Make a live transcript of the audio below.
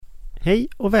Hej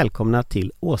och välkomna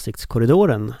till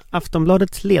Åsiktskorridoren,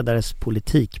 Aftonbladets ledares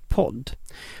politikpodd.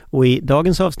 Och i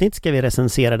dagens avsnitt ska vi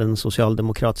recensera den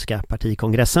socialdemokratiska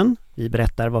partikongressen. Vi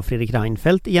berättar vad Fredrik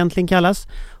Reinfeldt egentligen kallas.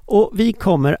 Och vi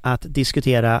kommer att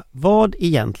diskutera vad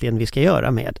egentligen vi ska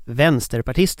göra med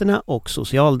vänsterpartisterna och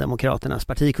socialdemokraternas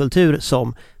partikultur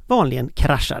som vanligen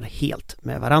kraschar helt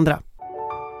med varandra.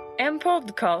 En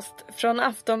podcast från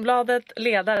Aftonbladet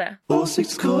ledare.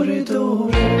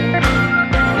 Åsiktskorridoren.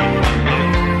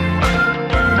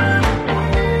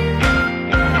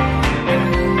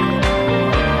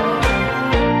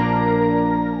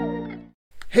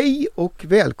 Hej och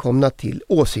välkomna till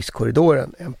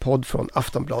Åsiktskorridoren, en podd från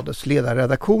Aftonbladets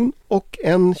ledarredaktion och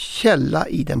en källa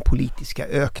i den politiska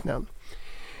öknen.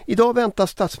 Idag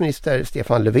väntas statsminister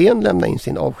Stefan Löfven lämna in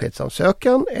sin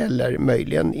avskedsansökan, eller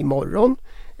möjligen imorgon.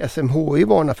 SMHI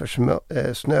varnar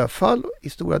för snöfall i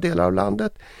stora delar av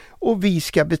landet och vi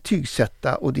ska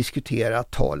betygsätta och diskutera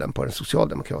talen på den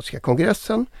socialdemokratiska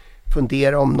kongressen,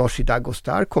 fundera om Nooshi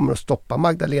Dadgostar kommer att stoppa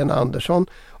Magdalena Andersson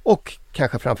och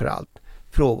kanske framförallt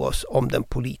fråga oss om den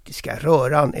politiska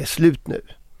röran är slut nu.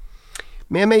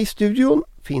 Med mig i studion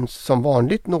finns som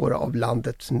vanligt några av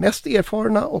landets mest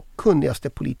erfarna och kunnigaste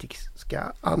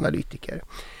politiska analytiker.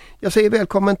 Jag säger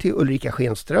välkommen till Ulrica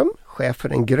Schenström, chef för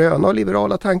den gröna och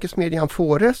liberala tankesmedjan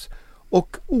Fores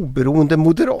och oberoende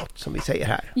moderat som vi säger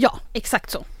här. Ja,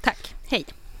 exakt så. Tack. Hej.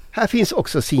 Här finns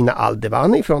också Zina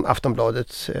Al-Dewany från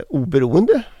Aftonbladets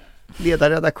oberoende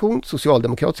ledarredaktion,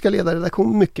 socialdemokratiska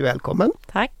ledarredaktion. Mycket välkommen.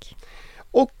 Tack.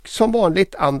 Och som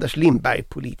vanligt Anders Lindberg,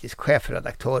 politisk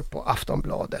chefredaktör på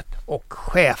Aftonbladet och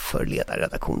chef för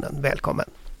ledarredaktionen. Välkommen.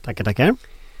 Tackar.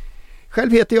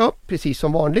 Själv heter jag, precis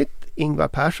som vanligt, Ingvar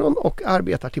Persson och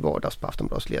arbetar till vardags på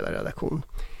Aftonbladets ledarredaktion.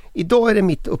 Idag är det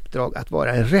mitt uppdrag att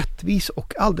vara en rättvis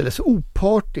och alldeles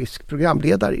opartisk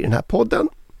programledare i den här podden.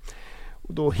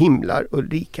 Och då himlar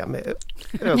Ulrica med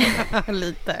ögonen.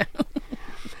 Lite.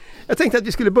 Jag tänkte att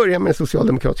vi skulle börja med den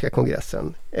socialdemokratiska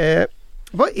kongressen.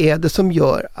 Vad är det som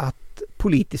gör att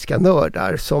politiska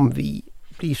nördar som vi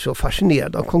blir så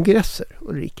fascinerade av kongresser,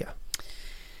 Ulrica?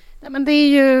 Nej, men det är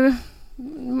ju...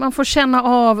 Man får känna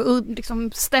av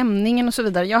liksom, stämningen och så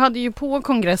vidare. Jag hade ju på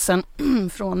kongressen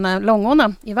från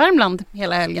Långåna i Värmland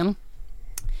hela helgen.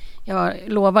 Jag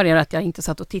lovar er att jag inte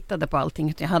satt och tittade på allting.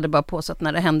 Utan jag hade bara på så att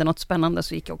när det hände något spännande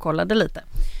så gick jag och kollade lite.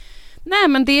 Nej,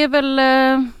 men det är väl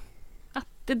att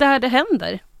det där det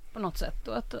händer på något sätt.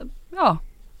 Och att, ja...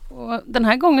 Och den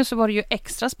här gången så var det ju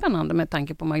extra spännande med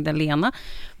tanke på Magdalena.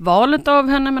 Valet av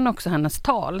henne men också hennes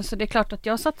tal. Så det är klart att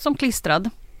jag satt som klistrad.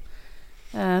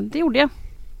 Det gjorde jag.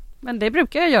 Men det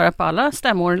brukar jag göra på alla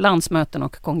stämmor, landsmöten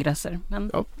och kongresser.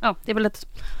 Men ja det är väl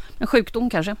en sjukdom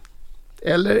kanske.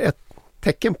 Eller ett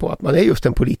tecken på att man är just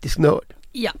en politisk nörd.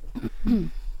 Ja.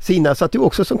 Sina, satt du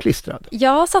också som klistrad?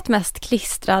 Jag satt mest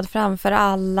klistrad framför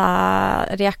alla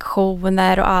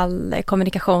reaktioner och all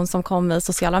kommunikation som kom i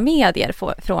sociala medier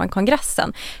från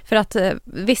kongressen. För att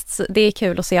visst, det är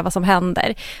kul att se vad som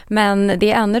händer. Men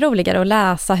det är ännu roligare att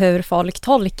läsa hur folk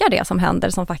tolkar det som händer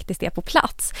som faktiskt är på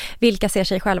plats. Vilka ser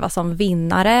sig själva som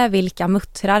vinnare, vilka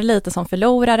muttrar lite som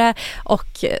förlorare.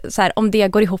 Och så här, om det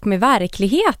går ihop med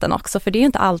verkligheten också, för det är ju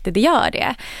inte alltid det gör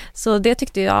det. Så det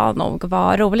tyckte jag nog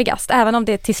var roligast. Även om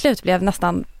det till slut blev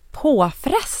nästan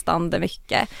påfrestande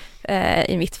mycket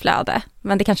i mitt flöde.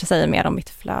 Men det kanske säger mer om mitt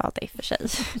flöde i och för sig.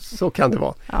 Så kan det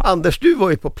vara. Ja. Anders, du var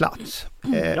ju på plats.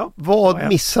 Vad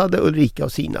missade Ulrika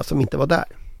och Zina som inte var där?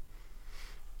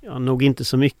 Ja, nog inte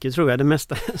så mycket tror jag. Det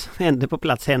mesta som händer på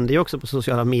plats händer ju också på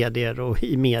sociala medier och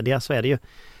i media så är det ju.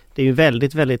 Det är ju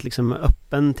väldigt, väldigt liksom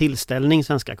öppen tillställning,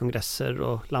 svenska kongresser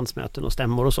och landsmöten och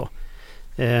stämmor och så.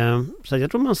 Så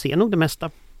jag tror man ser nog det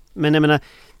mesta. Men jag menar,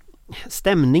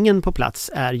 stämningen på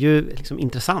plats är ju liksom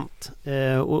intressant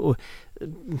och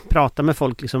prata med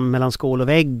folk liksom mellan skål och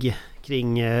vägg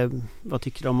kring vad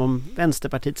tycker de om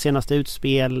Vänsterpartiets senaste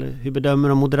utspel, hur bedömer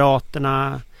de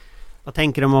Moderaterna, vad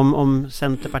tänker de om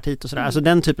Centerpartiet och sådär. Alltså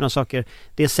den typen av saker,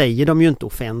 det säger de ju inte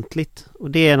offentligt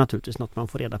och det är naturligtvis något man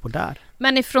får reda på där.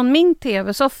 Men ifrån min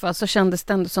tv-soffa så kändes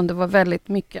det ändå som det var väldigt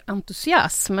mycket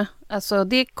entusiasm. Alltså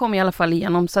det kom i alla fall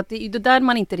igenom, så att det är det där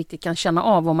man inte riktigt kan känna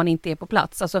av om man inte är på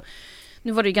plats. Alltså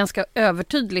nu var det ju ganska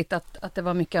övertydligt att det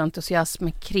var mycket entusiasm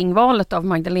kring valet av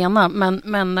Magdalena.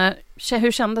 Men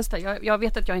hur kändes det? Jag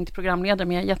vet att jag inte är programledare,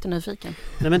 men jag är jättenyfiken.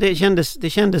 Nej, men det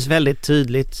kändes väldigt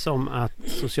tydligt som att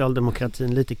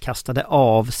socialdemokratin lite kastade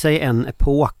av sig en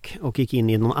epok och gick in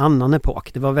i någon annan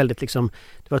epok. Det var väldigt liksom,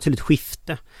 det var ett tydligt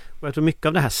skifte. Och jag tror mycket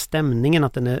av den här stämningen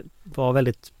att den var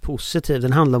väldigt positiv.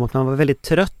 Den handlar om att man var väldigt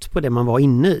trött på det man var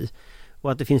inne i.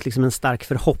 Och att det finns liksom en stark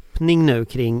förhoppning nu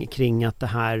kring att det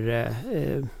här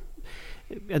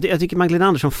Jag tycker Magdalena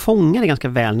Andersson fångade ganska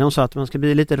väl när hon sa att man ska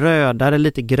bli lite rödare,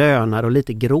 lite grönare och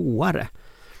lite gråare.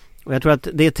 Och jag tror att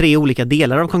det är 3 olika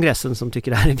delar av kongressen som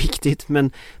tycker det här är viktigt,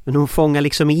 men hon fångar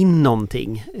liksom in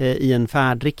någonting i en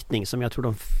färdriktning som jag tror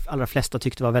de allra flesta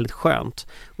tyckte var väldigt skönt.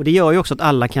 Och det gör ju också att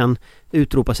alla kan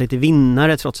utropa sig till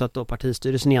vinnare, trots att då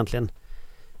partistyrelsen egentligen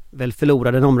väl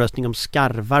förlorade en omröstning om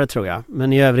skarvar, tror jag.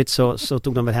 Men i övrigt så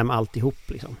tog de väl hem alltihop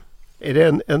liksom. Är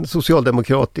det en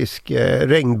socialdemokratisk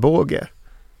regnbåge?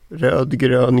 Röd,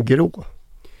 grön, grå?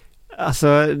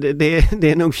 Alltså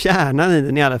det är nog kärnan i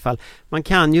den i alla fall. Man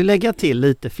kan ju lägga till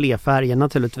lite fler färger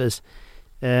naturligtvis.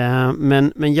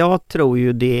 Men jag tror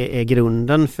ju det är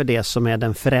grunden för det som är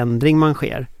den förändring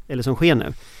som sker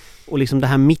nu. Och liksom det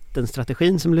här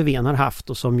mittenstrategin som Löfven har haft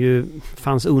och som ju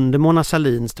fanns under Mona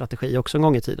Sahlins strategi också en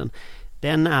gång i tiden.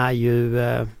 Den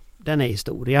är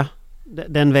historia.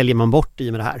 Den väljer man bort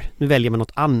i med det här. Nu väljer man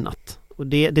något annat. Och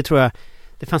det tror jag,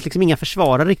 det fanns liksom inga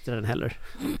försvarare riktigt den heller.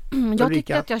 Jag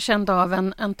tycker att jag kände av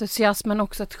en entusiasm men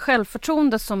också ett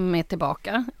självförtroende som är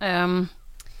tillbaka.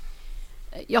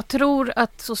 Jag tror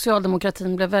att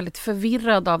socialdemokratin blev väldigt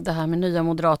förvirrad av det här med nya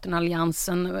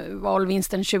Moderaterna-alliansen.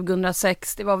 Valvinsten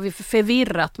 2006, det var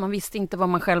förvirrat. Man visste inte var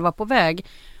man själv var på väg.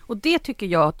 Och det tycker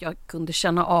jag att jag kunde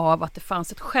känna av, att det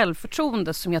fanns ett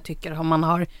självförtroende som jag tycker man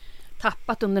har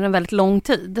tappat under en väldigt lång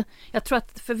tid. Jag tror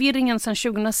att förvirringen sedan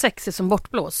 2006 är som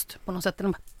bortblåst på något sätt.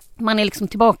 Man är liksom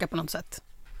tillbaka på något sätt.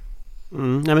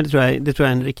 Nej, men det tror jag är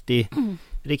en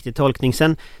riktig tolkning.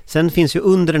 Sen finns ju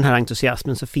under den här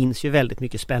entusiasmen så finns ju väldigt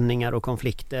mycket spänningar och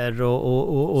konflikter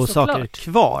och saker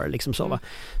kvar liksom så, va?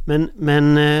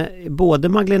 Men både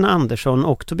Magdalena Andersson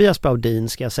och Tobias Baudin,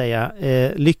 ska jag säga,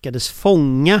 lyckades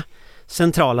fånga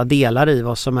centrala delar i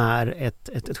vad som är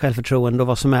ett självförtroende och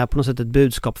vad som är på något sätt ett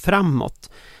budskap framåt.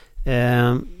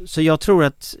 Så jag tror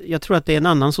att det är en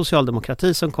annan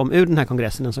socialdemokrati som kom ur den här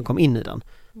kongressen än som kom in i den.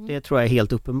 Det tror jag är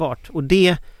helt uppenbart. Och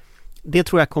det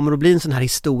tror jag kommer att bli en sån här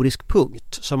historisk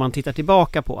punkt som man tittar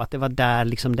tillbaka på, att det var där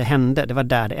liksom det hände, det var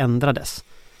där det ändrades.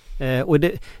 Och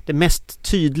det mest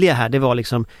tydliga här, det var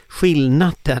liksom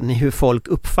skillnaden i hur folk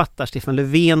uppfattar Stefan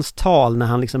Löfvens tal när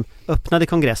han liksom öppnade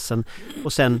kongressen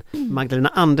och sen Magdalena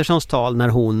Anderssons tal när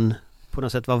hon på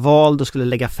något sätt var vald och skulle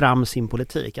lägga fram sin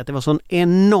politik. Att det var sån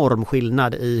enorm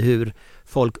skillnad i hur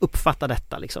folk uppfattade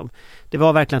detta liksom. Det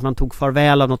var verkligen att man tog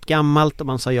farväl av något gammalt och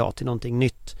man sa ja till någonting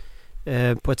nytt.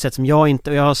 På ett sätt som jag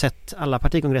har sett alla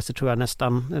partikongresser, tror jag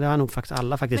nästan, det har nog faktiskt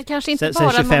alla faktiskt, sen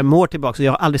 25 år tillbaka, så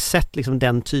jag har aldrig sett liksom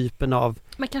den typen av,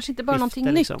 men kanske inte bara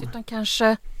någonting liksom nytt, utan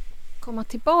kanske komma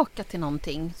tillbaka till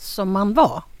någonting som man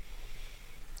var,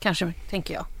 kanske,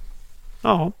 tänker jag.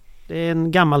 Ja, det är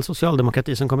en gammal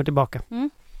socialdemokrati som kommer tillbaka.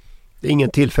 Det är ingen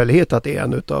tillfällighet att det är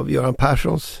en av Göran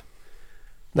Perssons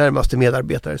närmaste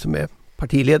medarbetare som är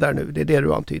partiledare nu. Det är det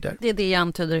du antyder. Det är det jag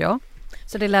antyder, ja.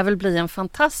 Så det lär väl bli en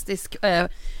fantastisk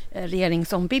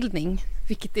regeringsombildning.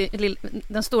 Vilket är,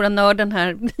 den stora nörden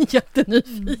här blir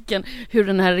jättenyfiken hur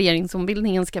den här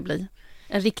regeringsombildningen ska bli.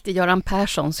 En riktig Göran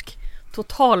Perssonsk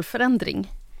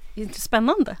totalförändring. Det är inte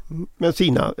spännande. Men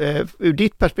Zina, ur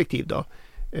ditt perspektiv då?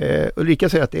 Ulrica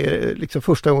säger att det är liksom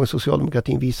första gången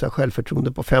socialdemokratin visar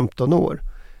självförtroende på 15 år.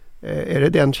 Är det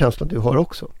den känslan du har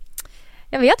också?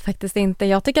 Jag vet faktiskt inte.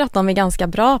 Jag tycker att de är ganska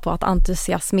bra på att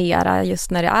entusiasmera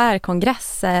just när det är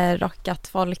kongresser och att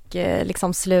folk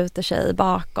liksom sluter sig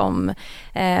bakom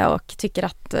och tycker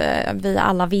att vi är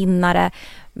alla vinnare.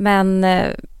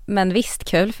 Men visst,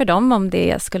 kul för dem om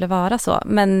det skulle vara så.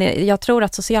 Men jag tror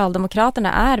att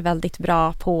Socialdemokraterna är väldigt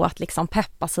bra på att liksom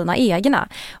peppa sina egna.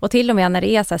 Och till och med när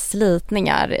det är så här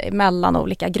slitningar mellan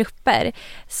olika grupper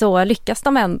så lyckas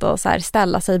de ändå så här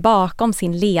ställa sig bakom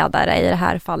sin ledare, i det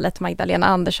här fallet Magdalena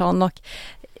Andersson. Och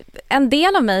en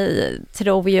del av mig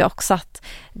tror ju också att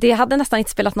det hade nästan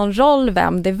inte spelat någon roll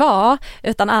vem det var,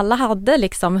 utan alla hade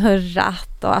liksom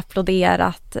hurrat och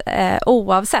applåderat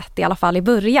oavsett, i alla fall i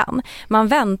början. Man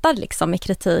väntar liksom med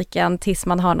kritiken tills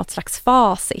man har något slags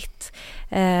facit.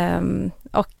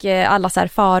 Och alla så här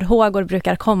farhågor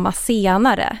brukar komma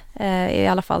senare, i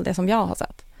alla fall det som jag har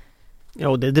sett. Ja,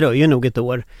 och det dröjer nog ett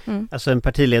år. Alltså en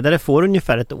partiledare får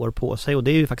ungefär ett år på sig, och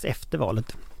det är ju faktiskt efter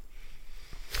valet.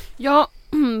 Ja,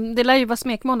 det lär ju vara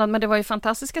smekmånad, men det var ju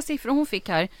fantastiska siffror hon fick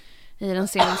här i den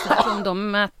senaste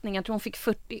ungdomsmätningen. Jag tror hon fick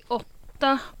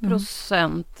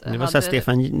 48%. Det var så här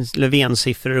Stefan Löfvens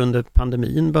siffror under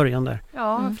pandemin början där.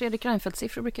 Ja, Fredrik Reinfeldts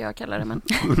siffror brukar jag kalla det. Men...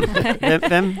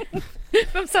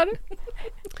 Vem sa du?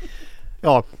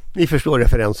 Ja, ni förstår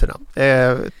referenserna.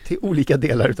 Till olika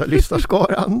delar av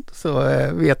lyssnarskaran så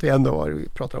vet vi ändå vad vi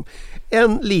pratar om.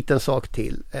 En liten sak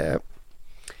till.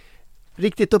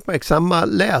 Riktigt uppmärksamma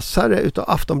läsare utav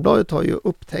Aftonbladet har ju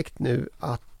upptäckt nu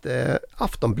att att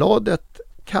Aftonbladet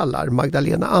kallar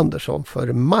Magdalena Andersson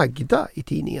för Magda i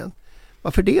tidningen.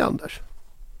 Varför det, Anders?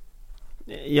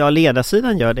 Ja,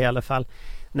 ledarsidan gör det i alla fall.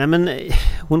 Nej, men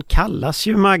hon kallas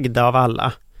ju Magda av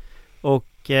alla. Och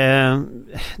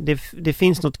det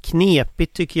finns något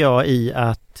knepigt tycker jag i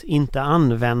att inte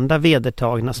använda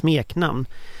vedertagna smeknamn.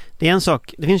 Det är en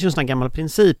sak, det finns ju en sån gammal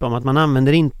princip om att man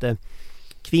använder inte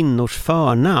kvinnors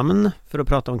förnamn för att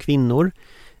prata om kvinnor.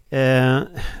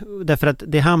 Därför att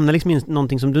det hamnar liksom i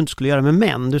någonting som du inte skulle göra med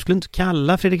män. Du skulle inte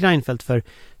kalla Fredrik Reinfeldt för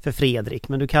Fredrik,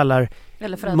 men du kallar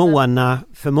Mona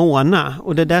för Mona.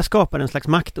 Och det där skapar en slags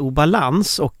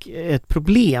maktobalans och ett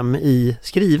problem i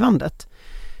skrivandet.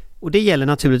 Och det gäller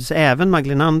naturligtvis även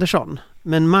Magdalena Andersson.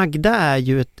 Men Magda är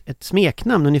ju ett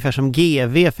smeknamn, ungefär som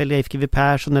GV för Leif GW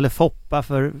Persson eller Foppa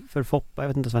för Foppa, jag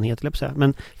vet inte vad han heter,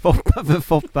 men Foppa för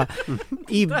Foppa,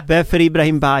 Ibbe för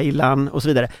Ibrahim Baylan och så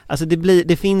vidare. Alltså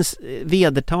det finns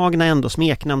vedertagna ändå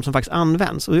smeknamn som faktiskt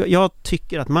används. Och jag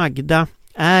tycker att Magda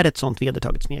är ett sånt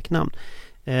vedertaget smeknamn.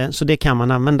 Så det kan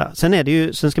man använda.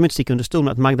 Sen ska man inte sticka under stol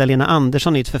med att Magdalena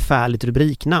Andersson är ett förfärligt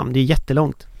rubriknamn. Det är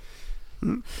jättelångt.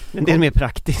 Men det är mer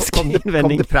praktiskt. Kom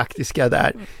det praktiska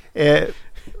där.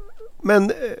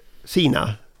 Men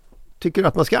Zina, tycker du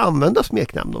att man ska använda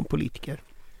smeknamn om politiker?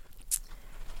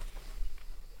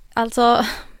 Alltså,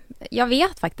 jag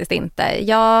vet faktiskt inte.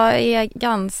 Jag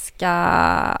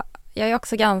är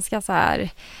också ganska så här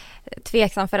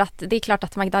tveksam, för att det är klart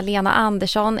att Magdalena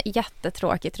Andersson,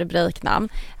 jättetråkigt rubriknamn.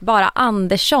 Bara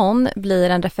Andersson blir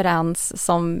en referens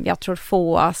som jag tror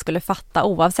få skulle fatta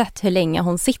oavsett hur länge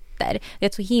hon sitter. Det är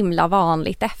ett så himla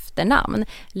vanligt efternamn.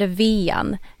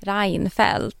 Löfven,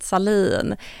 Reinfeldt,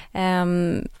 Salin.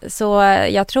 Så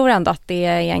jag tror ändå att det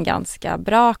är en ganska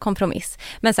bra kompromiss.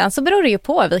 Men sen så beror det ju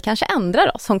på, vi kanske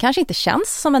ändrar oss. Hon kanske inte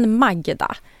känns som en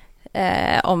Magda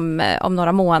om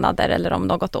några månader eller om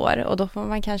något år, och då får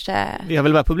man kanske... Vi har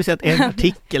väl bara publicerat en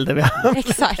artikel där vi har...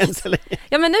 Exakt.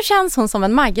 Ja, men nu känns hon som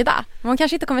en Magda. Hon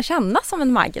kanske inte kommer kännas som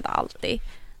en Magda alltid.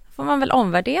 Då får man väl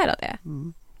omvärdera det.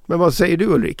 Men vad säger du,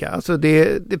 Ulrica? Alltså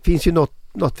det finns ju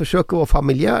något försök att vara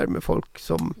familjär med folk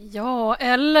som... Ja,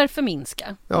 eller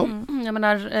förminska. Ja. Jag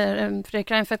menar,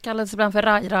 Fredrik Reinfeldt kallades ibland för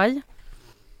Rai-Rai.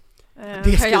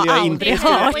 Det skulle jag inte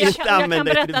hört. Jag kan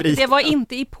berätta att det var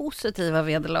inte i positiva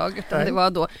vederlag, utan det var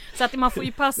då. Så att man får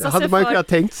ju passa sig hade man kunnat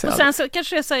tänkt sig. Och sen så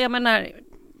kanske jag säger, jag menar,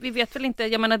 vi vet väl inte,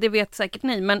 jag menar det vet säkert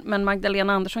ni, men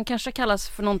Magdalena Andersson kanske kallas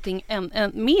för någonting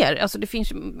än mer. Alltså det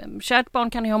finns, kärt barn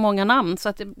kan ju ha många namn, så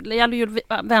att det gäller ju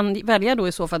att välja då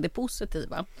i så fall det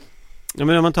positiva. Ja,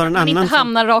 men om man tar en annan inte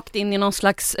hamnar rakt in i någon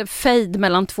slags fade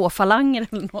mellan två falanger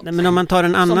eller något. Nej, men om man tar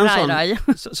en annan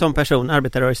som person,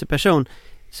 arbetarrörelseperson,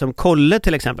 som Kolle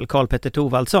till exempel, Karl Petter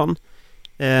Thorvaldsson.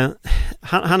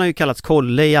 Han har ju kallats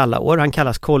Kolle i alla år. Han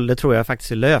kallas Kolle, tror jag,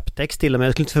 faktiskt i löptext till och med.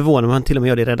 Jag skulle inte förvåna om han till och med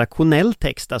gör det i redaktionell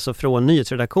text, alltså från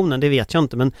nyhetsredaktionen, det vet jag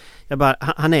inte, men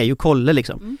han är ju Kolle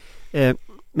liksom.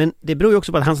 Men det beror ju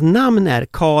också på att hans namn är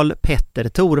Karl Petter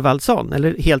Thorvaldsson,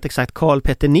 eller helt exakt Karl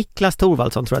Petter Niklas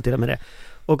Thorvaldsson, tror jag till och med det.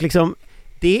 Och liksom,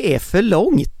 det är för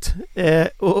långt.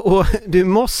 Och du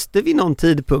måste vid någon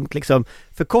tidpunkt liksom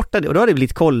förkorta det, och då har det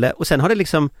blivit Kolle, och sen har det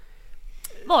liksom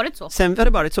varit så. Sen har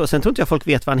det varit så. Sen tror inte jag folk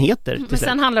vet vad han heter. Men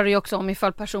sen handlar det ju också om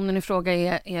ifall personen i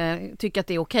fråga tycker att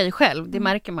det är okej själv. Det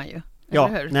märker man ju. Ja,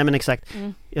 nej men exakt.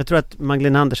 Jag tror att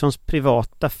Magdalena Anderssons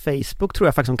privata Facebook, tror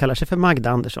jag faktiskt, hon kallar sig för Magda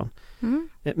Andersson.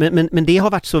 Men det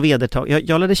har varit så vedertaget.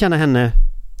 Jag lärde känna henne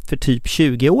för typ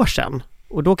 20 år sedan,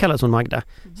 och då kallades hon Magda.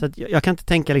 Så att jag kan inte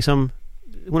tänka liksom,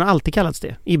 hon har alltid kallats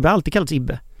det. Ibbe har alltid kallats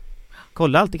Ibbe.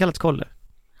 Kolle har alltid kallats Kolle.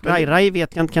 Rai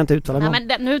vet jag kan inte uttala mig.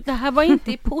 Nej, men det här var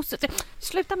inte positivt.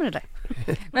 Sluta med det där.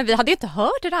 Men vi hade ju inte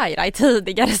hört Rai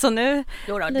tidigare, så nu...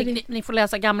 Jo då, ni får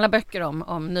läsa gamla böcker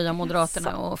om Nya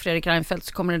Moderaterna och Fredrik Reinfeldt,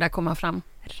 så kommer det där komma fram.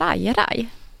 Rai.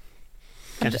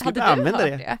 Kanske ska du använda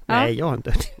det? Nej, jag har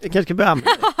inte. Jag kanske ska börja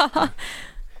använda det.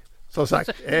 Som sagt.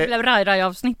 Det blev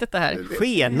Rai-avsnittet det här.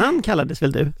 Skenan kallades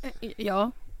väl du?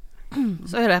 Ja,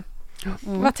 så är det.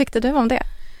 Vad tyckte du om det?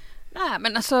 Nej,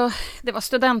 men alltså, det var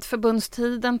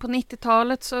studentförbundstiden på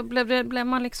 90-talet, så blev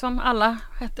man liksom, alla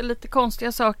hette lite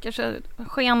konstiga saker, så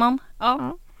Skenan,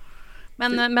 ja.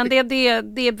 Men det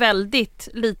är väldigt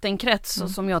liten krets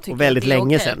som jag tycker, och väldigt det är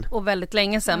länge okej. sedan. Och väldigt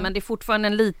länge sedan, men det är fortfarande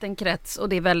en liten krets, och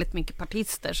det är väldigt mycket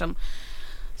partister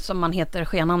som man heter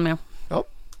Skenan med. Ja.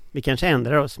 Vi kanske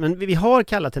ändrar oss, men vi har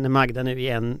kallat henne Magda nu i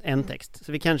en text.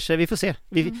 Så vi får se.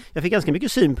 Jag fick ganska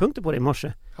mycket synpunkter på det i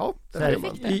morse. Ja, det fick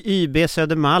man. YB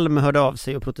Södermalm hörde av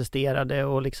sig och protesterade,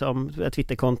 och liksom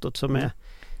Twitterkontot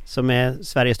som är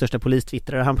Sveriges största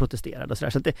polistwittrare, han protesterade och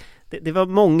sådär. Så det var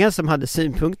många som hade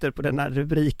synpunkter på den här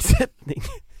rubriksättning.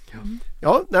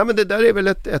 Ja, nej, men det där är väl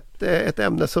ett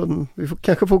ämne som vi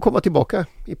kanske får komma tillbaka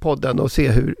i podden och se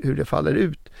hur det faller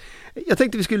ut. Jag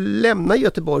tänkte vi skulle lämna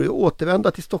Göteborg och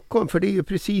återvända till Stockholm, för det är ju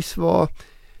precis vad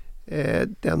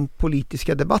den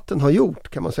politiska debatten har gjort,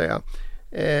 kan man säga.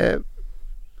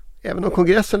 Även om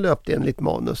kongressen löpte enligt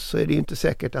manus så är det ju inte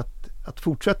säkert att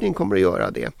fortsättningen kommer att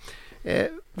göra det.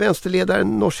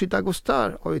 Vänsterledaren Nooshi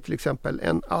Dadgostar har ju till exempel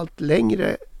en allt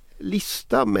längre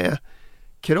lista med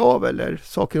krav eller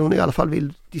saker hon i alla fall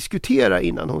vill diskutera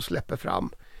innan hon släpper fram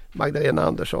Magdalena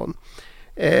Andersson.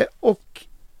 Och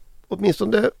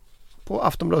åtminstone på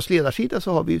Aftonbladets ledarsida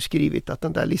så har vi ju skrivit att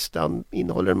den där listan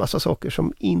innehåller en massa saker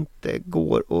som inte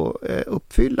går att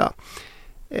uppfylla.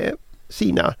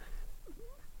 Zina,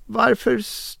 varför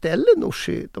ställer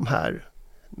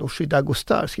Nooshi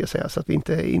Dadgostar, ska jag säga, så att vi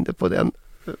inte är inne på den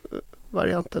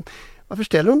varianten. Varför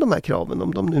ställer hon de här kraven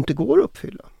om de nu inte går att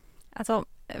uppfylla? Alltså,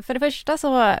 för det första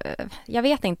så, jag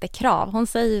vet inte krav. Hon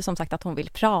säger ju som sagt att hon vill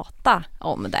prata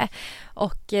om det.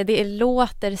 Och det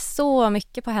låter så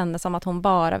mycket på henne som att hon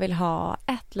bara vill ha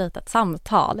ett litet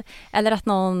samtal. Eller att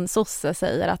någon sosse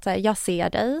säger att jag ser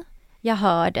dig, jag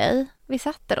hör dig, vi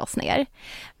sätter oss ner.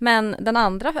 Men den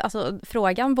andra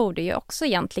frågan borde ju också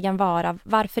egentligen vara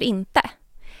varför inte?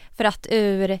 För att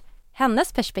ur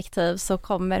hennes perspektiv så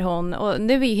kommer hon, och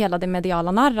nu är ju hela det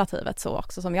mediala narrativet så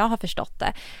också som jag har förstått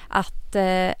det,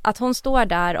 att hon står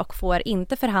där och får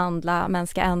inte förhandla men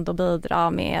ska ändå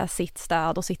bidra med sitt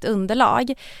stöd och sitt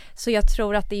underlag. Så jag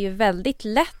tror att det är ju väldigt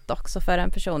lätt också för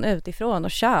en person utifrån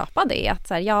att köpa det. Att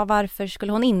varför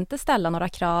skulle hon inte ställa några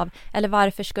krav, eller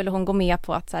varför skulle hon gå med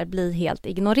på att bli helt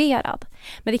ignorerad?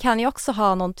 Men det kan ju också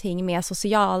ha någonting med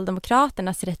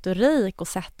Socialdemokraternas retorik och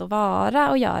sätt att vara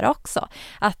och göra också.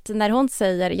 Att när hon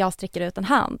säger jag sträcker ut en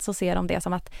hand så ser de det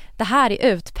som att det här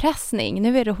är utpressning,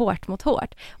 nu är det hårt mot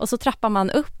hårt. Och så trappar man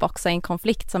upp också en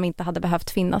konflikt som inte hade behövt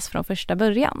finnas från första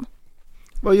början.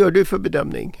 Vad gör du för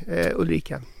bedömning,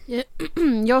 Ulrica?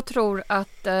 Jag tror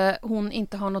att hon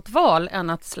inte har något val än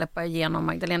att släppa igenom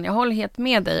Magdalena. Jag håller helt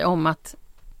med dig om att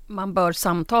man bör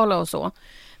samtala och så.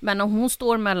 Men om hon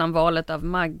står mellan valet av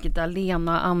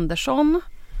Magdalena Andersson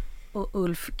och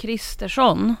Ulf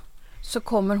Kristersson så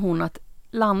kommer hon att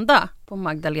landa på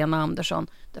Magdalena Andersson.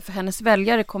 Därför hennes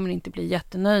väljare kommer inte bli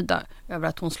jättenöjda över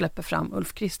att hon släpper fram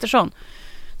Ulf Kristersson.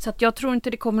 Så att jag tror inte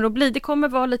det kommer att bli. Det kommer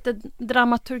vara lite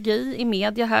dramaturgi i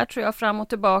media här, tror jag, fram och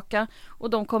tillbaka. Och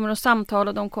de kommer att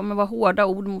samtala, de kommer att vara hårda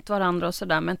ord mot varandra och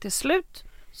sådär. Men till slut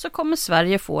så kommer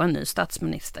Sverige få en ny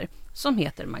statsminister som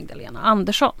heter Magdalena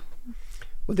Andersson.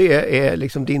 Och det är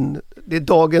liksom det är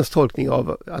dagens tolkning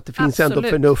av att det finns ändå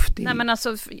förnuft i... Nej, men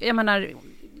alltså,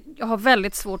 jag har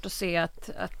väldigt svårt att se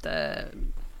att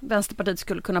Vänsterpartiet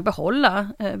skulle kunna behålla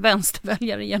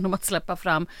vänsterväljare genom att släppa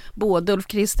fram både Ulf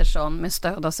Kristersson med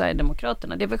stöd av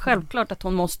Sverigedemokraterna. Det är väl självklart att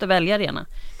hon måste välja det ena.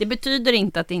 Det betyder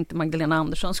inte att inte Magdalena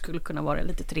Andersson skulle kunna vara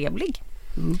lite trevlig.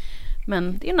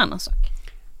 Men det är en annan sak.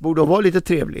 Borde hon vara lite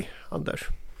trevlig, Anders?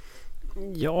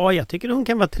 Ja, jag tycker hon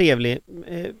kan vara trevlig.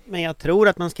 Men jag tror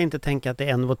att man ska inte tänka att det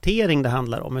är en votering det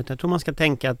handlar om. Utan jag tror man ska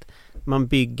tänka att man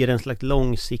bygger en slags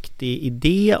långsiktig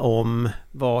idé om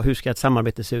hur ska ett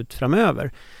samarbete se ut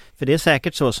framöver. För det är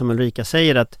säkert så som Ulrica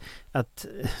säger att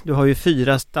du har ju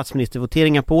 4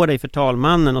 statsministervoteringar på dig för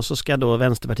talmannen och så ska då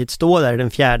Vänsterpartiet stå där i den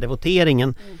 4:e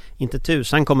voteringen. Inte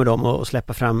tusan kommer de att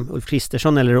släppa fram Ulf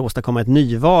Kristersson eller åstadkomma ett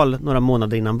nyval några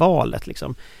månader innan valet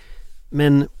liksom.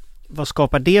 Men vad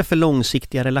skapar det för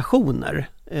långsiktiga relationer?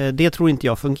 Det tror inte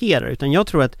jag fungerar, utan jag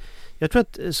tror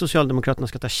att Socialdemokraterna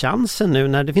ska ta chansen nu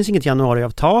när det finns inget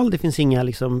januariavtal, det finns inga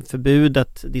liksom förbud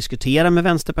att diskutera med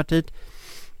Vänsterpartiet.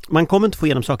 Man kommer inte få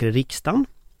igenom saker i riksdagen.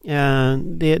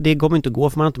 Det kommer inte att gå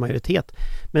för man har inte majoritet.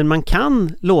 Men man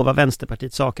kan lova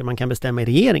Vänsterpartiet saker man kan bestämma i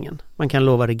regeringen. Man kan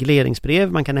lova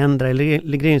regleringsbrev, man kan ändra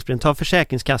regleringsbrev. Ta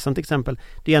Försäkringskassan till exempel.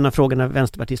 Det är en av frågorna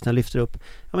Vänsterpartisterna lyfter upp.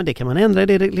 Ja, men det kan man ändra i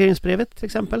det regleringsbrevet till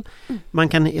exempel. Man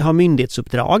kan ha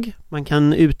myndighetsuppdrag. Man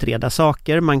kan utreda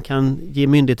saker. Man kan ge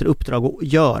myndigheter uppdrag att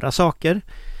göra saker.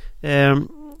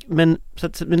 Men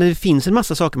det finns en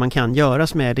massa saker man kan göra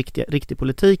som är riktig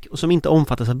politik och som inte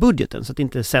omfattas av budgeten så att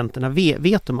inte Centern har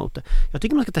veto mot det. Jag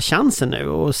tycker man ska ta chansen nu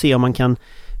och se om man kan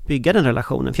bygga den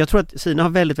relationen. För jag tror att Zina har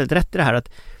väldigt, väldigt rätt i det här att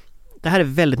det här är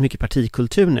väldigt mycket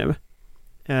partikultur nu.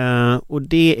 Och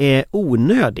det är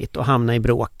onödigt att hamna i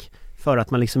bråk för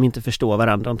att man liksom inte förstår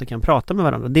varandra och inte kan prata med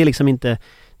varandra. Det är liksom inte,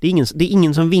 det är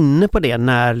ingen som vinner på det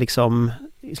när liksom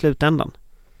i slutändan.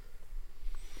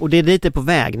 Och det är lite på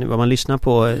väg nu om man lyssnar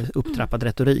på upptrappad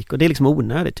retorik. Och det är liksom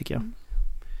onödigt tycker jag.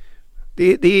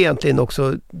 Det är egentligen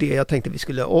också det jag tänkte vi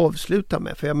skulle avsluta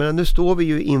med. För jag menar, nu står vi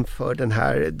ju inför den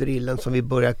här drillen som vi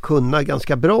börjar kunna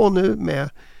ganska bra nu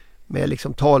med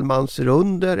liksom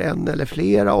talmansrunder, en eller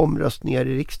flera omröstningar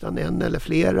i riksdagen, en eller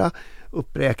flera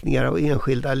uppräkningar av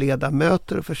enskilda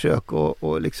ledamöter och försök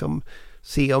att liksom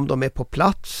se om de är på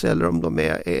plats eller om de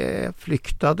är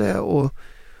flyktade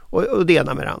och det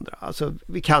ena med det andra. Alltså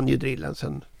vi kan ju drillen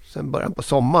sen början på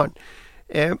sommaren.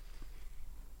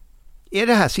 Är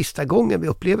det här sista gången vi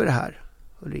upplever det här,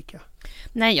 Ulrica?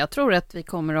 Nej, jag tror att vi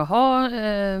kommer att ha...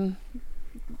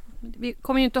 vi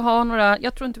kommer ju inte ha några...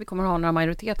 Jag tror inte vi kommer att ha några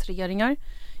majoritetsregeringar.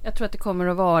 Jag tror att det kommer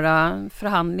att vara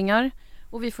förhandlingar.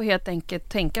 Och vi får helt enkelt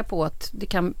tänka på att det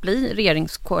kan bli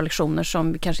regeringskoalitioner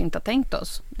som vi kanske inte har tänkt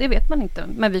oss. Det vet man inte.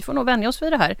 Men vi får nog vänja oss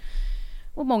vid det här.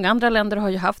 Och många andra länder har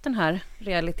ju haft den här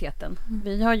realiteten.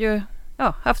 Vi har ju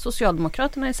haft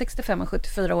Socialdemokraterna i 65 och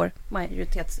 74 år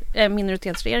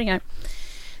minoritetsregeringar.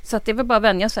 Så att det är väl bara att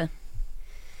vänja sig.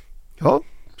 Ja,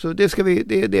 så det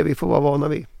är det vi får vara vana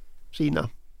vid. Zina.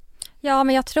 Ja,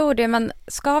 men jag tror det. Men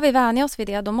ska vi vänja oss vid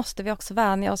det, då måste vi också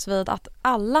vänja oss vid att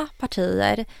alla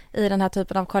partier i den här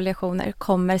typen av koalitioner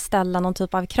kommer ställa någon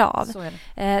typ av krav. Så är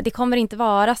det. Det kommer inte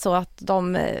vara så att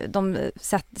de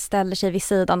ställer sig vid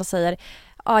sidan och säger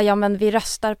ja, men vi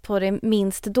röstar på det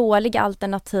minst dåliga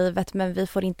alternativet, men vi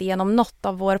får inte igenom något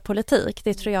av vår politik.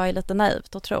 Det tror jag är lite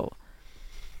naivt att tro.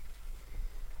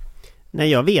 Nej,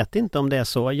 jag vet inte om det är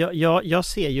så. Jag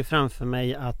ser ju framför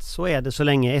mig att så är det så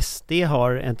länge SD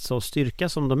har en så styrka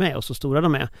som de är och så stora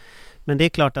de är. Men det är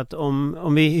klart att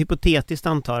om vi hypotetiskt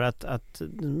antar att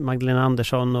Magdalena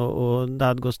Andersson och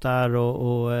Dadgostar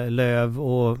och Löv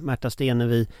och Märta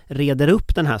Stenevi reder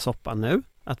upp den här soppan nu.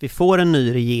 Att vi får en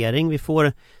ny regering, vi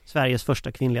får Sveriges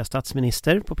första kvinnliga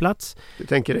statsminister på plats. Du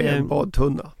tänker det är en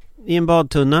badtunna? I en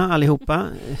badtunna allihopa.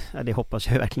 Ja, det hoppas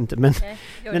jag verkligen inte. Men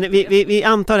vi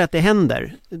antar att det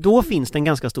händer. Då finns det en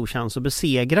ganska stor chans att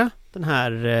besegra den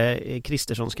här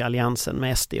Kristerssonska alliansen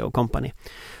med SD och kompani.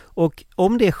 Och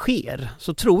om det sker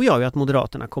så tror jag ju att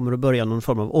Moderaterna kommer att börja någon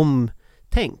form av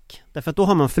omtänk. Därför att då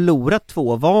har man förlorat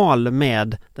 2 val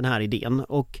med den här idén.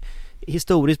 Och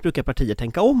historiskt brukar partier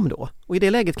tänka om då. Och i det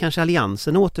läget kanske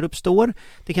alliansen återuppstår.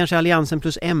 Det kanske är alliansen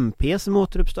plus MP som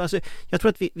återuppstår. Alltså, jag tror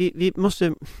att vi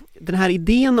måste... Den här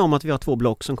idén om att vi har 2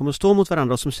 block som kommer att stå mot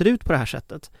varandra och som ser ut på det här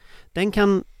sättet. Den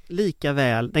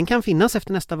kan finnas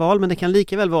efter nästa val, men det kan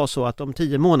lika väl vara så att om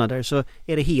 10 månader så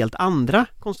är det helt andra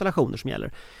konstellationer som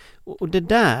gäller. Och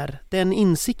den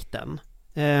insikten,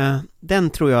 den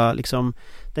tror jag liksom,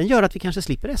 den gör att vi kanske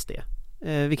slipper SD.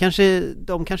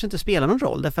 De kanske inte spelar någon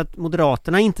roll därför att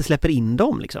Moderaterna inte släpper in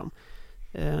dem liksom.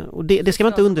 Och det ska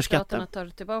man inte underskatta. Moderaterna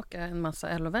tar tillbaka en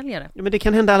massa LO-väljare. Ja, men det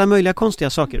kan hända alla möjliga konstiga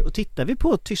saker. Och tittar vi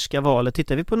på tyska valet,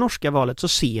 tittar vi på norska valet, så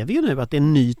ser vi ju nu att det är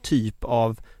en ny typ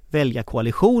av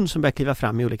väljarkoalition som börjar kliva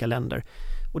fram i olika länder.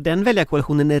 Och den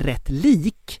väljarkoalitionen är rätt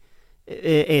lik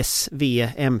S, V,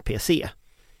 MP, C.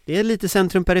 Det är lite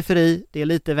centrum-periferi, det är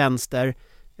lite vänster.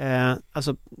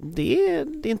 Alltså det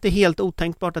är inte helt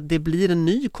otänkbart att det blir en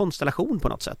ny konstellation på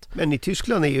något sätt. Men i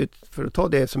Tyskland är ju, för att ta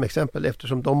det som exempel,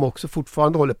 eftersom de också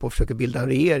fortfarande håller på att försöka bilda en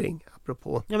regering,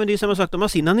 apropå. Ja, men det är ju samma sak, de har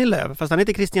sin Annie Lööf, fast han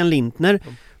heter Christian Lindner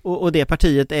och det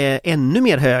partiet är ännu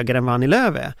mer höger än vad Annie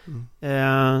Lööf är.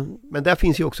 Men där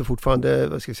finns ju också fortfarande,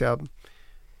 vad ska jag säga,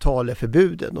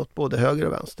 taleförbuden åt både höger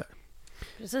och vänster.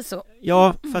 Precis så.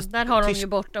 Ja, fast där har de ju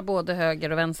borta både höger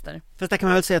och vänster. Fast där kan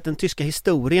man väl säga att den tyska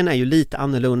historien är ju lite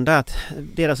annorlunda. Att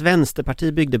deras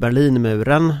vänsterparti byggde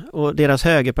Berlinmuren och deras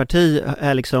högerparti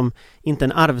är liksom inte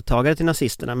en arvtagare till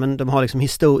nazisterna, men de har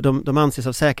liksom de anses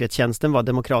av säkerhetstjänsten vara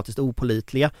demokratiskt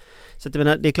opålitliga. Så att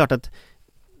det är klart att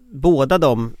båda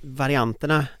de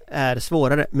varianterna är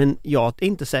svårare, men jag är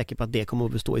inte säker på att det kommer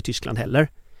att bestå i Tyskland heller.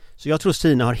 Så jag tror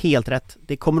Zina har helt rätt.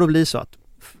 Det kommer att bli så att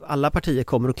alla partier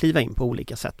kommer att kliva in på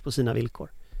olika sätt på sina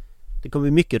villkor. Det kommer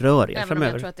bli mycket rörigare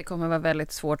framöver. Jag tror att det kommer vara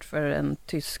väldigt svårt för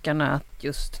tyskarna att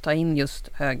just ta in just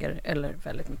höger eller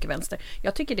väldigt mycket vänster.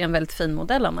 Jag tycker det är en väldigt fin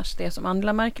modell annars, det som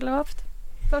Angela Merkel har haft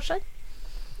för sig.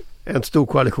 En stor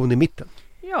koalition i mitten.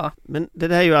 Ja. Men det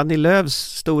där är ju Annie Lööfs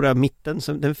stora mitten,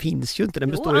 den finns ju inte, den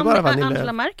består ju bara av Annie Lööf.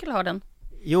 Angela Merkel har den.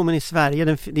 Jo, men i Sverige,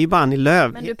 det är ju bara Annie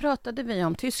Lööf. Men nu pratade vi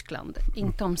om Tyskland,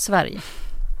 inte om Sverige.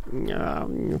 Ja,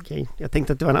 okej. Jag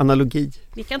tänkte att det var en analogi.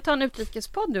 Vi kan ta en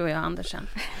utrikespodd, du och jag, Andersen.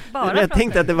 Jag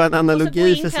tänkte att det var en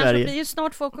analogi för Sverige. Det blir ju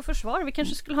snart Folk och Försvar. Vi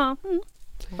kanske skulle ha...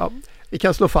 Ja, vi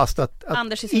kan slå fast att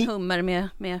Anders i sin hummer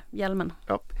med hjälmen.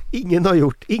 Ja, ingen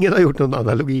har gjort någon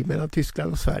analogi mellan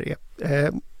Tyskland och Sverige.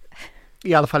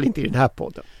 I alla fall inte i den här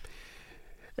podden.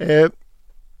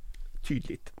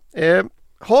 Tydligt.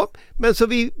 Men så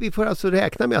vi får alltså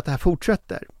räkna med att det här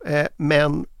fortsätter.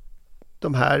 Men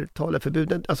de här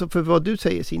taleförbuden, alltså för vad du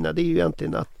säger, Zina, det är ju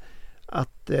egentligen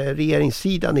att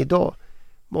regeringssidan idag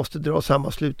måste dra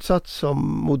samma slutsats som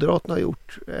Moderaterna har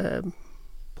gjort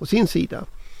på sin sida.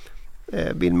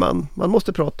 Man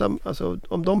måste prata, alltså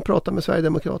om de pratar med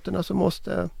Sverigedemokraterna så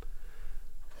måste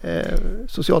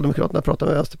Socialdemokraterna prata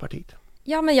med Vänsterpartiet.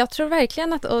 Ja, men jag tror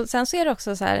verkligen att, och sen så är det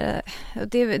också så här,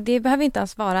 det behöver inte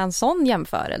ens vara en sån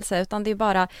jämförelse, utan det är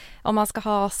bara, om man ska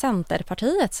ha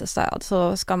Centerpartiets stöd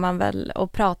så ska man väl,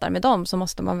 och pratar med dem så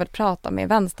måste man väl prata med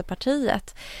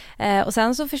Vänsterpartiet. Och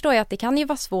sen så förstår jag att det kan ju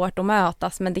vara svårt att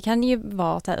mötas, men det kan ju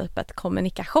vara typ ett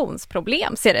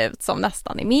kommunikationsproblem, ser det ut som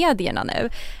nästan i medierna nu.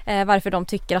 Varför de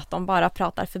tycker att de bara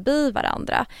pratar förbi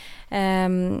varandra.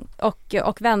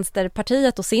 Och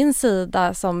Vänsterpartiet och sin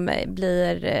sida som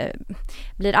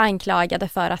blir anklagade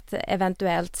för att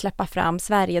eventuellt släppa fram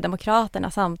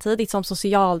Sverigedemokraterna samtidigt som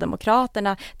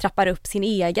Socialdemokraterna trappar upp sin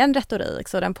egen retorik,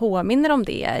 så den påminner om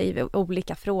det i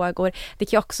olika frågor. Det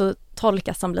kan ju också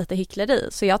tolkas som lite hyckleri,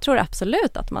 så jag tror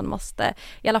absolut att man måste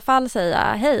i alla fall säga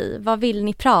hej, vad vill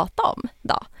ni prata om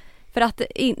då? För att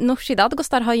Nooshi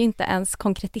Dadgostar har ju inte ens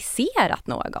konkretiserat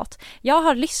något. Jag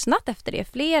har lyssnat efter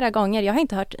det flera gånger. Jag har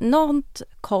inte hört något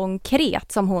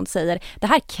konkret som hon säger, det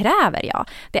här kräver jag.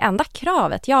 Det enda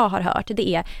kravet jag har hört, det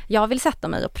är jag vill sätta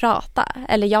mig och prata.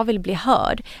 Eller jag vill bli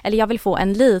hörd. Eller jag vill få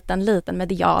en liten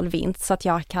medial vinst så att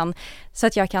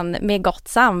jag kan med gott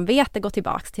samvete gå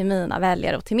tillbaka till mina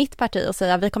väljare och till mitt parti och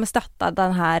säga vi kommer stötta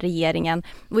den här regeringen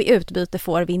och i utbyte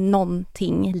får vi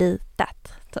någonting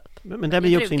litet. Typ. Men det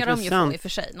blir ju också intressant. De ju få i och för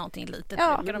sig någonting litet.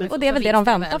 Ja, och det är väl det de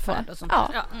väntar på.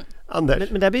 Ja.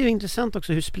 Anders. Men det blir ju intressant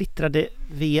också hur splittrade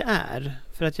vi är.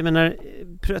 För att jag menar,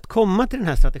 för att komma till den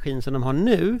här strategin som de har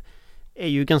nu är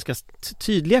ju ganska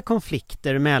tydliga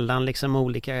konflikter mellan liksom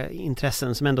olika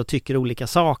intressen som ändå tycker olika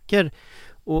saker.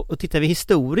 Och tittar vi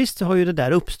historiskt så har ju det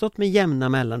där uppstått med jämna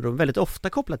mellanrum, väldigt ofta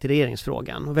kopplat till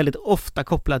regeringsfrågan och väldigt ofta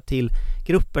kopplat till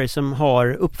grupper som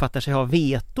uppfattar sig ha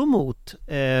veto mot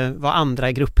vad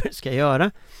andra grupper ska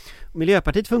göra.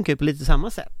 Miljöpartiet funkar ju på lite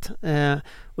samma sätt.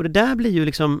 Och det där blir ju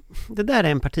liksom, det där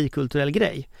är en partikulturell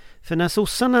grej. För när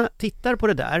sossarna tittar på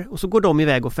det där och så går de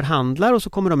iväg och förhandlar och så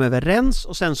kommer de överens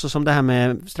och sen så som det här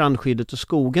med strandskyddet och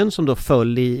skogen som då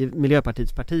föll i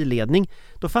Miljöpartiets partiledning,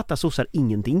 då fattar sossar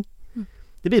ingenting.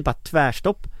 Det blir bara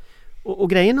tvärstopp. Och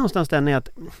grejen någonstans den är att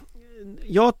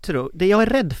det jag är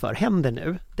rädd för händer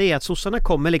nu, det är att sossarna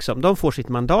kommer liksom, de får sitt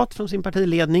mandat från sin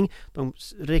partiledning, de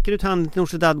räcker ut handen till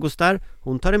Nooshi Dadgostar,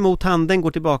 hon tar emot handen,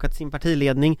 går tillbaka till sin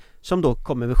partiledning som då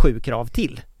kommer med 7 krav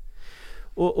till.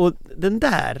 Och den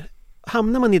där,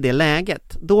 hamnar man i det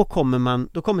läget, då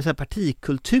kommer så här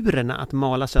partikulturerna att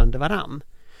mala sönder varann.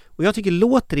 Och jag tycker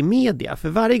låter i media, för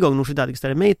varje gång Nooshi Dadgostar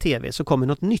är med i tv så kommer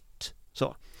något nytt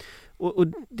så. Och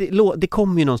det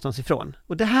kommer ju någonstans ifrån.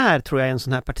 Och det här tror jag är en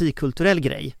sån här partikulturell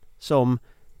grej som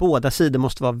båda sidor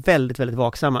måste vara väldigt, väldigt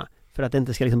vaksamma för att det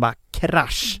inte ska liksom bara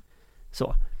krasch.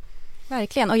 Så.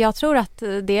 Verkligen, och jag tror att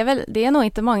det är nog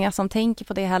inte många som tänker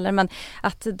på det heller, men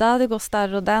att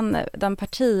Dadgostar och den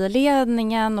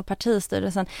partiledningen och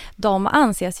partistyrelsen, de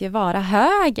anses ju vara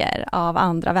höger av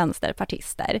andra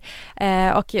vänsterpartister.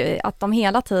 Och att de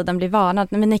hela tiden blir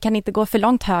varnade, men ni kan inte gå för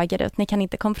långt högerut, ni kan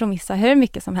inte kompromissa hur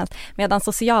mycket som helst, medan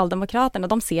Socialdemokraterna,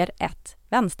 de ser ett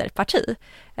vänsterparti.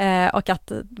 Och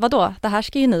att, vadå, det här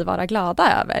ska ju ni vara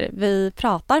glada över. Vi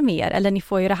pratar mer, eller ni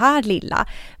får ju det här lilla.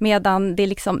 Medan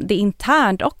det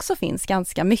internt också finns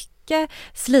ganska mycket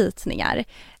slitningar.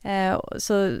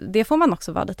 Så det får man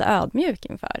också vara lite ödmjuk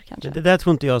inför kanske. Det där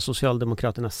tror inte jag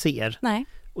Socialdemokraterna ser. Nej.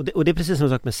 Och det är precis som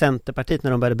sak med Centerpartiet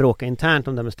när de började bråka internt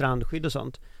om det med strandskydd och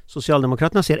sånt.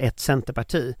 Socialdemokraterna ser ett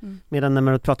Centerparti. Medan när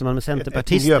man pratar med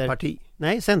Centerpartister... Ett miljöparti?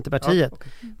 Nej, Centerpartiet. Ja,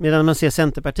 okay. Medan man ser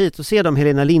Centerpartiet så ser de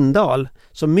Helena Lindahl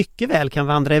som mycket väl kan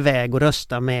vandra iväg och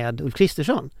rösta med Ulf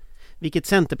Kristersson. Vilket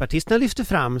Centerpartisterna lyfter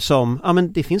fram som, ja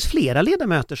men det finns flera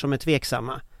ledamöter som är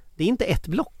tveksamma. Det är inte ett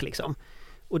block liksom.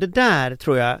 Och det där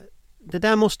tror jag, det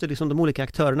där måste liksom de olika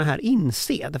aktörerna här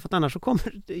inse. Därför att annars så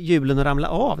kommer hjulen att ramla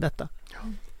av detta.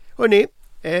 Hörrni,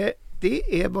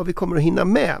 det är vad vi kommer att hinna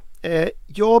med.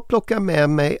 Jag plockar med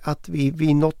mig att vi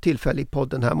vid något tillfälle i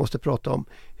podden här måste prata om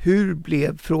hur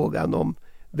blev frågan om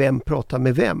vem pratar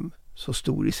med vem så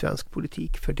stor i svensk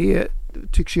politik. För det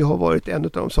tycks ju ha varit en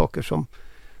av de saker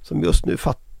som just nu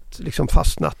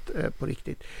fastnat på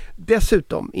riktigt.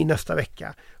 Dessutom i nästa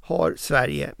vecka har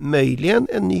Sverige möjligen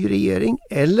en ny regering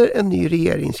eller en ny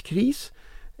regeringskris.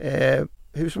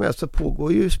 Hur som helst så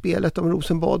pågår ju spelet om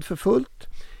Rosenbad för fullt.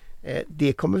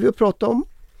 Det kommer vi att prata om.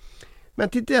 Men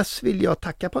till dess vill jag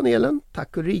tacka panelen.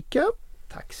 Tack Ulrica,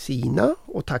 tack Zina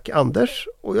och tack Anders.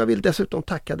 Och jag vill dessutom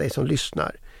tacka dig som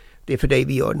lyssnar. Det är för dig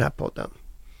vi gör den här podden.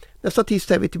 Nästa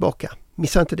tisdag är vi tillbaka.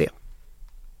 Missa inte det.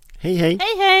 Hej hej!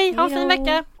 Hej hej! Ha en fin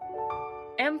vecka!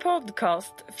 En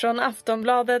podcast från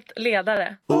Aftonbladet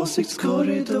Ledare.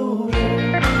 Åsiktskorridoren.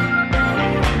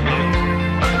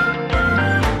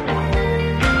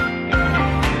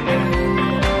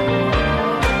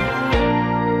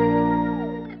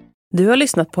 Du har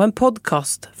lyssnat på en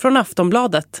podcast från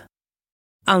Aftonbladet.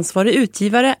 Ansvarig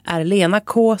utgivare är Lena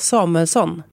K. Samuelsson.